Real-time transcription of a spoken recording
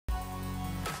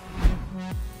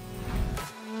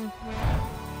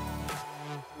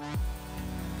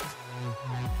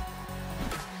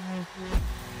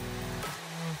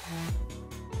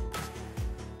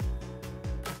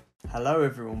Hello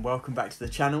everyone, welcome back to the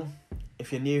channel.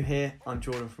 If you're new here, I'm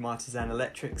Jordan from Artisan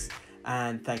Electrics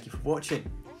and thank you for watching.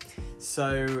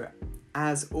 So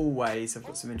as always, I've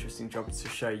got some interesting jobs to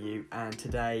show you, and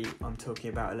today I'm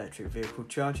talking about electric vehicle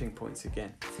charging points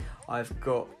again. I've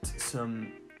got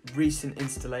some recent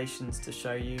installations to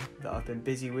show you that I've been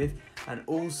busy with, and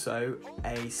also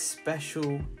a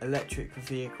special electric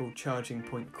vehicle charging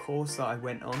point course that I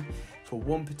went on for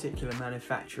one particular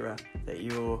manufacturer that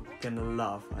you're going to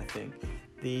love, I think.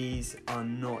 These are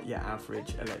not your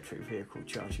average electric vehicle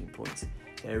charging points.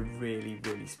 They're really,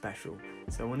 really special.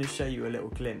 So I want to show you a little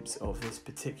glimpse of this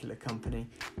particular company,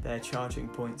 their charging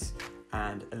points,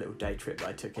 and a little day trip that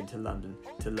I took into London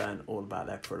to learn all about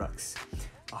their products.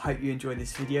 I hope you enjoy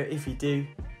this video. If you do,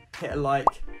 hit a like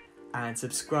and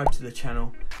subscribe to the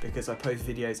channel because I post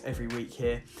videos every week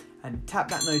here, and tap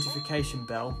that notification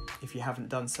bell if you haven't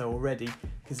done so already,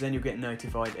 because then you'll get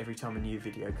notified every time a new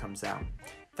video comes out.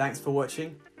 Thanks for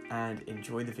watching and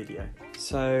enjoy the video.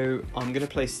 So I'm going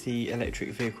to place the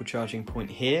electric vehicle charging point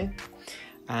here,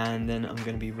 and then I'm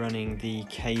going to be running the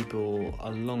cable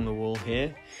along the wall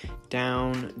here,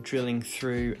 down, drilling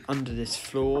through under this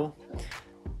floor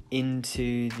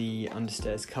into the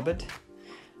understairs cupboard,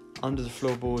 under the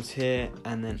floorboards here,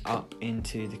 and then up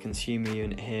into the consumer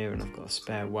unit here, and I've got a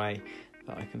spare way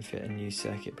that I can fit a new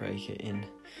circuit breaker in.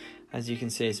 As you can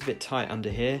see, it's a bit tight under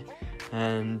here,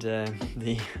 and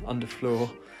the underfloor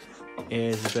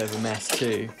is a bit of a mess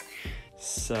too,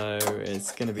 so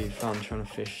it's going to be fun trying to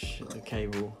fish the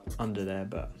cable under there,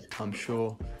 but I'm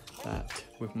sure that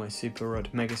with my super rod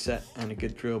mega set and a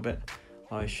good drill bit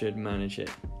I should manage it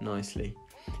nicely.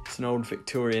 It's an old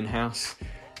Victorian house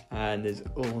and there's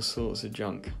all sorts of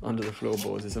junk under the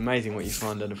floorboards. It's amazing what you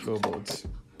find under floorboards.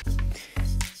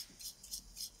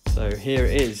 So here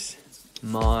it is,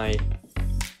 my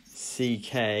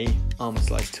CK arm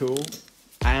slice tool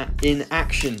in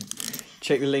action.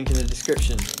 Check the link in the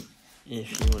description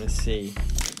if you want to see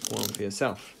one for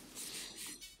yourself.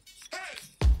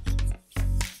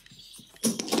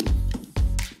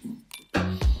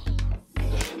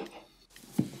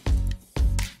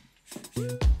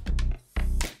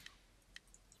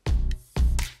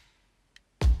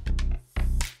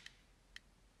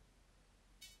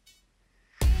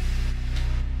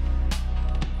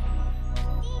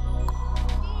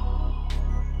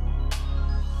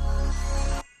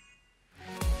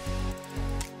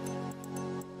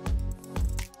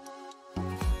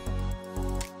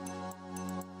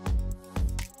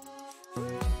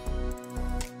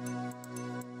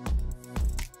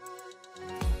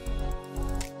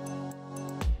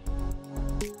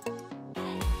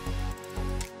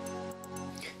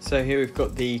 So here we've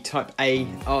got the Type A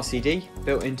RCD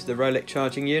built into the Rolex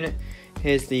charging unit.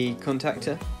 Here's the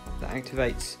contactor that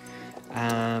activates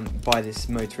by this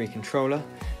Mode 3 controller.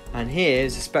 And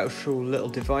here's a special little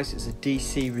device. It's a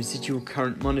DC residual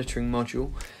current monitoring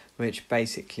module, which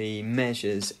basically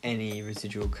measures any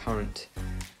residual current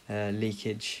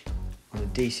leakage on the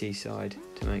DC side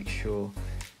to make sure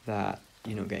that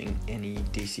you're not getting any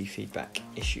DC feedback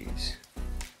issues.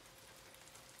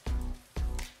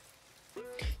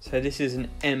 So this is an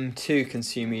M2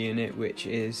 consumer unit, which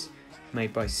is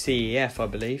made by CEF, I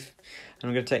believe. And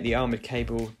I'm going to take the armoured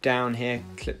cable down here,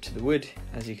 clip to the wood,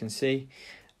 as you can see,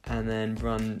 and then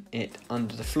run it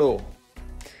under the floor.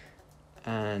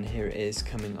 And here it is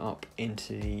coming up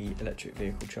into the electric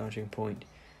vehicle charging point,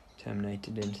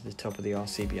 terminated into the top of the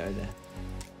RCBO there.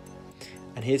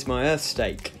 And here's my earth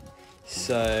stake.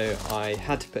 So I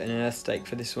had to put in an earth stake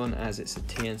for this one as it's a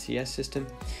TNCS system.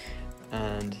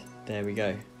 And there we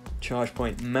go. Charge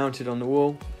point mounted on the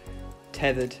wall,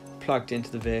 tethered, plugged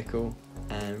into the vehicle,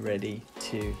 and ready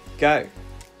to go.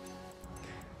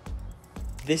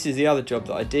 This is the other job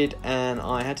that I did, and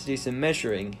I had to do some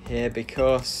measuring here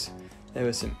because there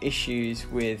were some issues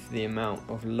with the amount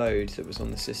of load that was on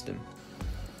the system.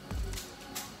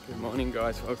 Good morning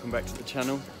guys, welcome back to the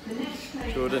channel.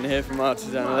 Jordan here from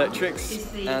Artisan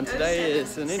Electrics, and today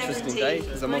is an interesting day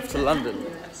because I'm off to London.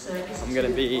 I'm going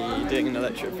to be doing an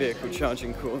electric vehicle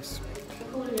charging course,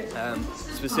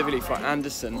 specifically for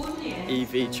Andersen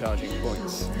EV charging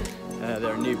points.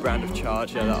 They're a new brand of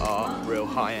charger that are real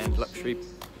high-end luxury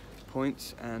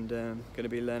points, and going to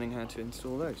be learning how to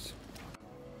install those.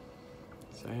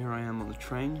 So here I am on the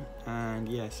train, and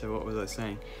yeah, so what was I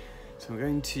saying? So I'm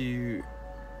going to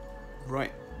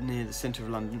right near the centre of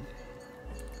London,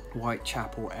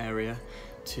 Whitechapel area,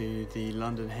 to the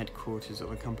London headquarters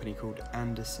of a company called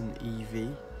Andersen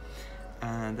EV,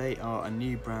 and they are a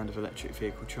new brand of electric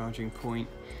vehicle charging point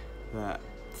that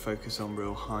focus on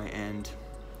real high-end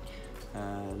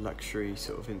luxury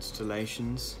sort of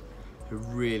installations. They're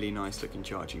really nice looking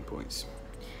charging points,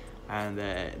 and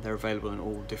they're available in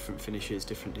all different finishes,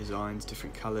 different designs,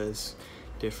 different colours,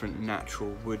 different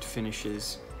natural wood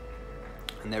finishes,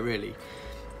 and they're really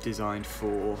designed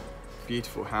for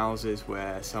beautiful houses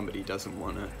where somebody doesn't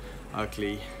want an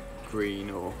ugly green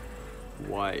or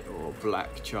white or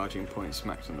black charging point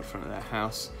smacked on the front of their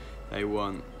house. They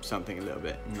want something a little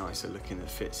bit nicer looking that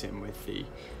fits in with the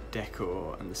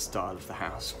decor and the style of the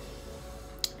house.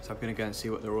 So I'm going to go and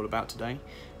see what they're all about today.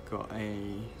 Got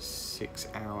a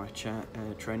 6-hour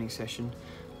training session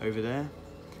over there,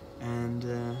 and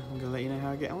I'm going to let you know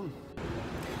how I get on.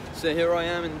 So here I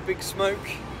am in the Big Smoke,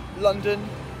 London.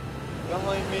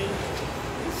 Behind me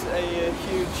is a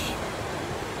huge,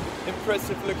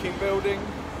 impressive looking building,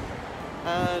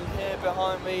 and here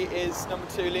behind me is number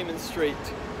 2 Lehman Street,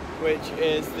 which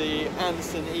is the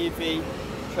Andersen EV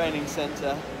training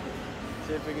centre.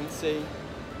 See if we can see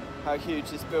how huge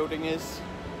this building is.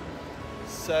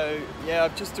 So yeah,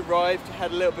 I've just arrived.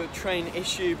 Had a little bit of train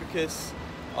issue because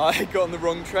I got on the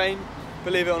wrong train.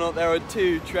 Believe it or not, there are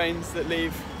 2 trains that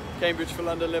leave Cambridge for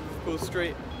London Liverpool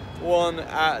Street. One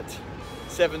at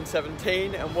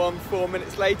 7:17 and one 4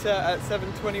 minutes later at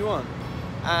 7:21.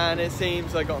 And it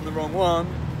seems I got on the wrong one,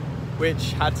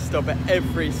 which had to stop at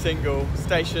every single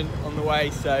station on the way.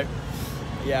 So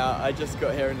yeah, I just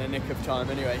got here in the nick of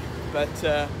time anyway. But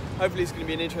hopefully it's going to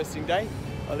be an interesting day.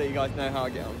 I'll let you guys know how I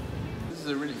get on. This is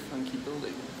a really funky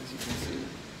building, as you can see.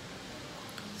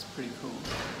 It's pretty cool.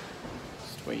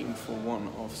 Just waiting for one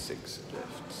of 6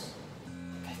 lifts.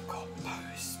 They've got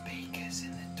Bose speakers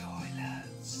in the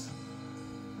toilets.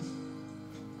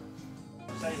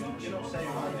 You're not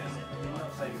saving money. You're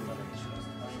not saving money.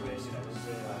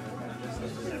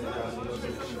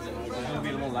 It'll be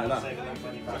the one like that.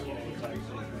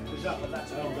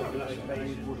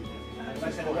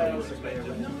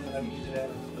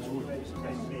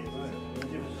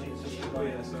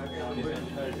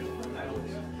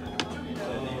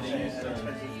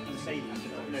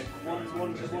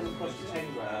 One costs you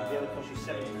 10 grand, the other costs you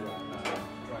 70 grand.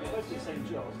 They're both the same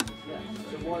job. Yeah.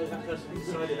 So why has that person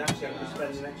decided actually I'm going to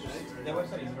spend an extra 60? Their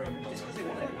website is very good. It's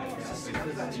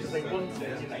because they want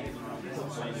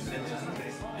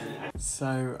it.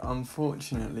 So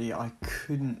unfortunately I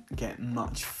couldn't get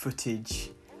much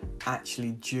footage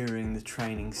actually during the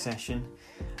training session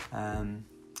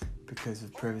because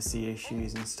of privacy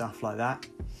issues and stuff like that.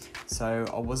 So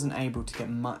I wasn't able to get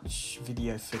much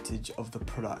video footage of the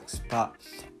products, but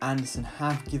Andersen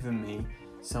have given me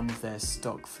some of their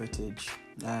stock footage,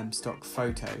 stock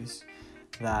photos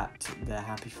that they're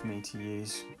happy for me to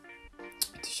use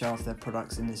to show off their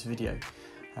products in this video.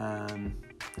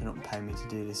 They're not paying me to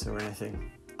do this or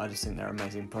anything. I just think they're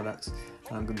amazing products,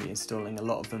 and I'm going to be installing a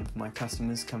lot of them for my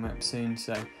customers coming up soon,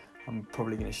 so I'm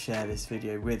probably going to share this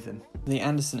video with them. The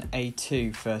Andersen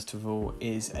A2, first of all,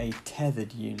 is a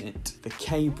tethered unit. The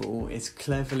cable is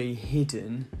cleverly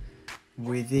hidden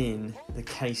within the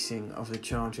casing of the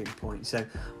charging point. So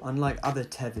unlike other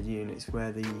tethered units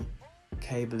where the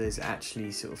cable is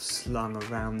actually sort of slung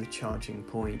around the charging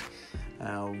point,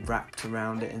 wrapped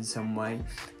around it in some way,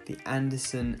 the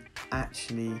Andersen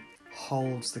actually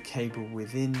holds the cable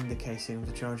within the casing of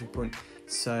the charging point,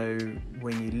 so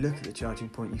when you look at the charging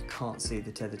point you can't see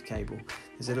the tethered cable.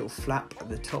 There's a little flap at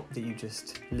the top that you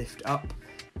just lift up,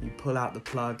 you pull out the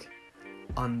plug,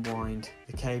 unwind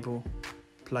the cable,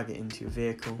 plug it into your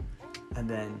vehicle, and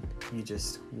then you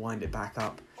just wind it back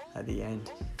up at the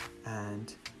end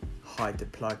and hide the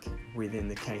plug within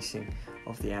the casing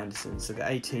of the Andersen. So the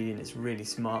A2 unit's really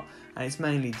smart, and it's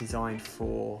mainly designed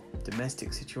for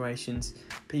domestic situations,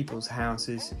 people's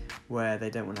houses where they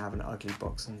don't want to have an ugly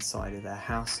box on the side of their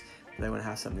house. They want to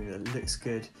have something that looks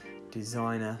good,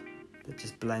 designer, that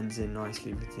just blends in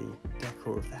nicely with the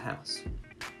decor of the house.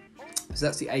 So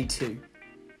that's the A2.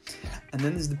 And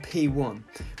then there's the P1,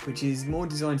 which is more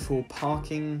designed for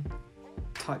parking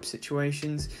type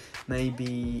situations,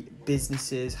 maybe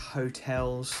businesses,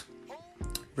 hotels,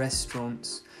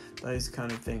 restaurants, those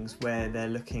kind of things where they're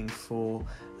looking for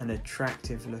an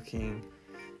attractive looking,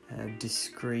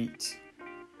 discreet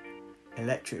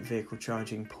electric vehicle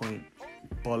charging point,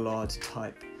 bollard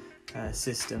type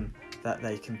system that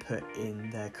they can put in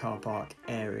their car park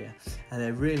area. And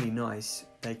they're really nice.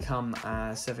 They come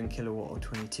as 7 kilowatt or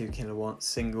 22 kilowatt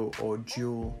single or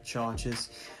dual chargers.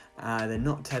 They're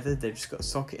not tethered, they've just got a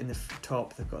socket in the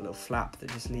top, they've got a little flap that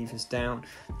just levers down.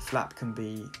 The flap can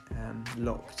be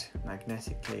locked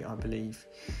magnetically, I believe.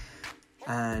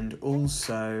 And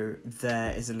also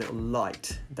there is a little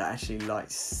light that actually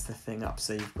lights the thing up,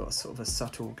 so you've got sort of a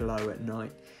subtle glow at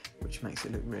night, which makes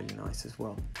it look really nice as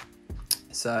well.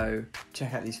 So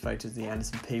check out these photos of the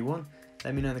Andersen P1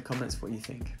 Let me know in the comments what you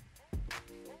think.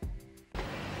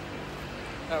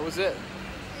 That was it.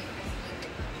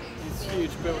 These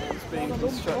huge buildings being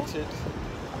constructed,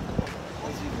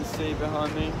 as you can see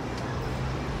behind me.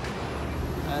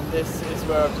 And this is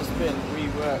where I've just been,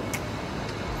 reworked.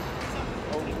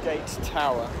 Old Gate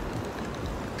Tower.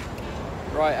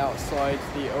 Right outside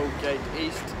the Old Gate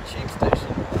East tube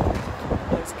station.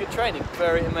 And it's good training,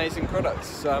 very amazing products,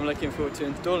 so I'm looking forward to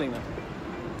installing them.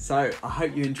 So I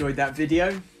hope you enjoyed that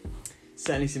video.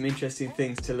 Certainly some interesting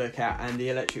things to look at, and the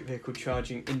electric vehicle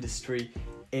charging industry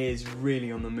is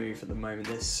really on the move at the moment.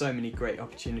 There's so many great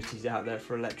opportunities out there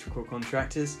for electrical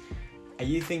contractors. Are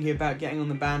you thinking about getting on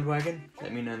the bandwagon?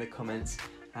 Let me know in the comments,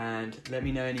 and let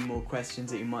me know any more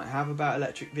questions that you might have about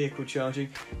electric vehicle charging,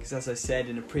 because as I said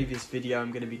in a previous video,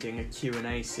 I'm going to be doing a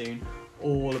Q&A soon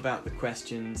all about the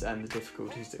questions and the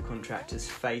difficulties that contractors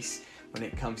face when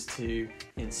it comes to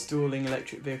installing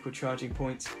electric vehicle charging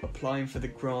points, applying for the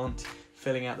grant,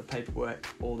 filling out the paperwork,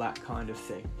 all that kind of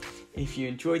thing. If you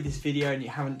enjoyed this video and you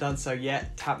haven't done so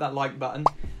yet, tap that like button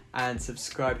and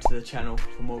subscribe to the channel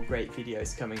for more great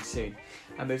videos coming soon.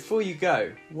 And before you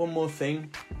go, one more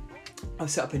thing. I've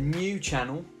set up a new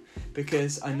channel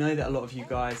because I know that a lot of you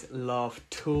guys love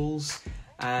tools,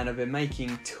 and I've been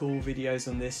making tool videos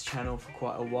on this channel for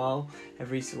quite a while,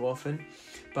 every so often.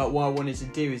 But what I wanted to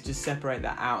do is just separate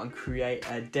that out and create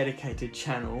a dedicated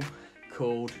channel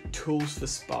called Tools for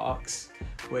Sparks,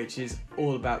 which is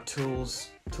all about tools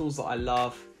that I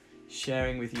love,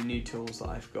 sharing with you new tools that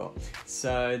I've got.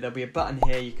 So there'll be a button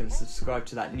here, you can subscribe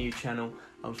to that new channel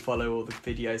and follow all the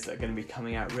videos that are going to be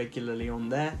coming out regularly on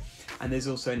there. And there's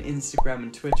also an Instagram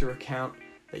and Twitter account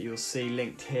that you'll see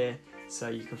linked here, so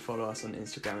you can follow us on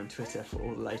Instagram and Twitter for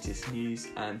all the latest news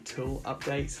and tool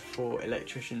updates for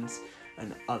electricians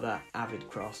and other avid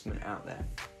craftsmen out there.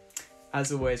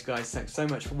 As always guys, thanks so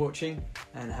much for watching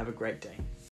and have a great day.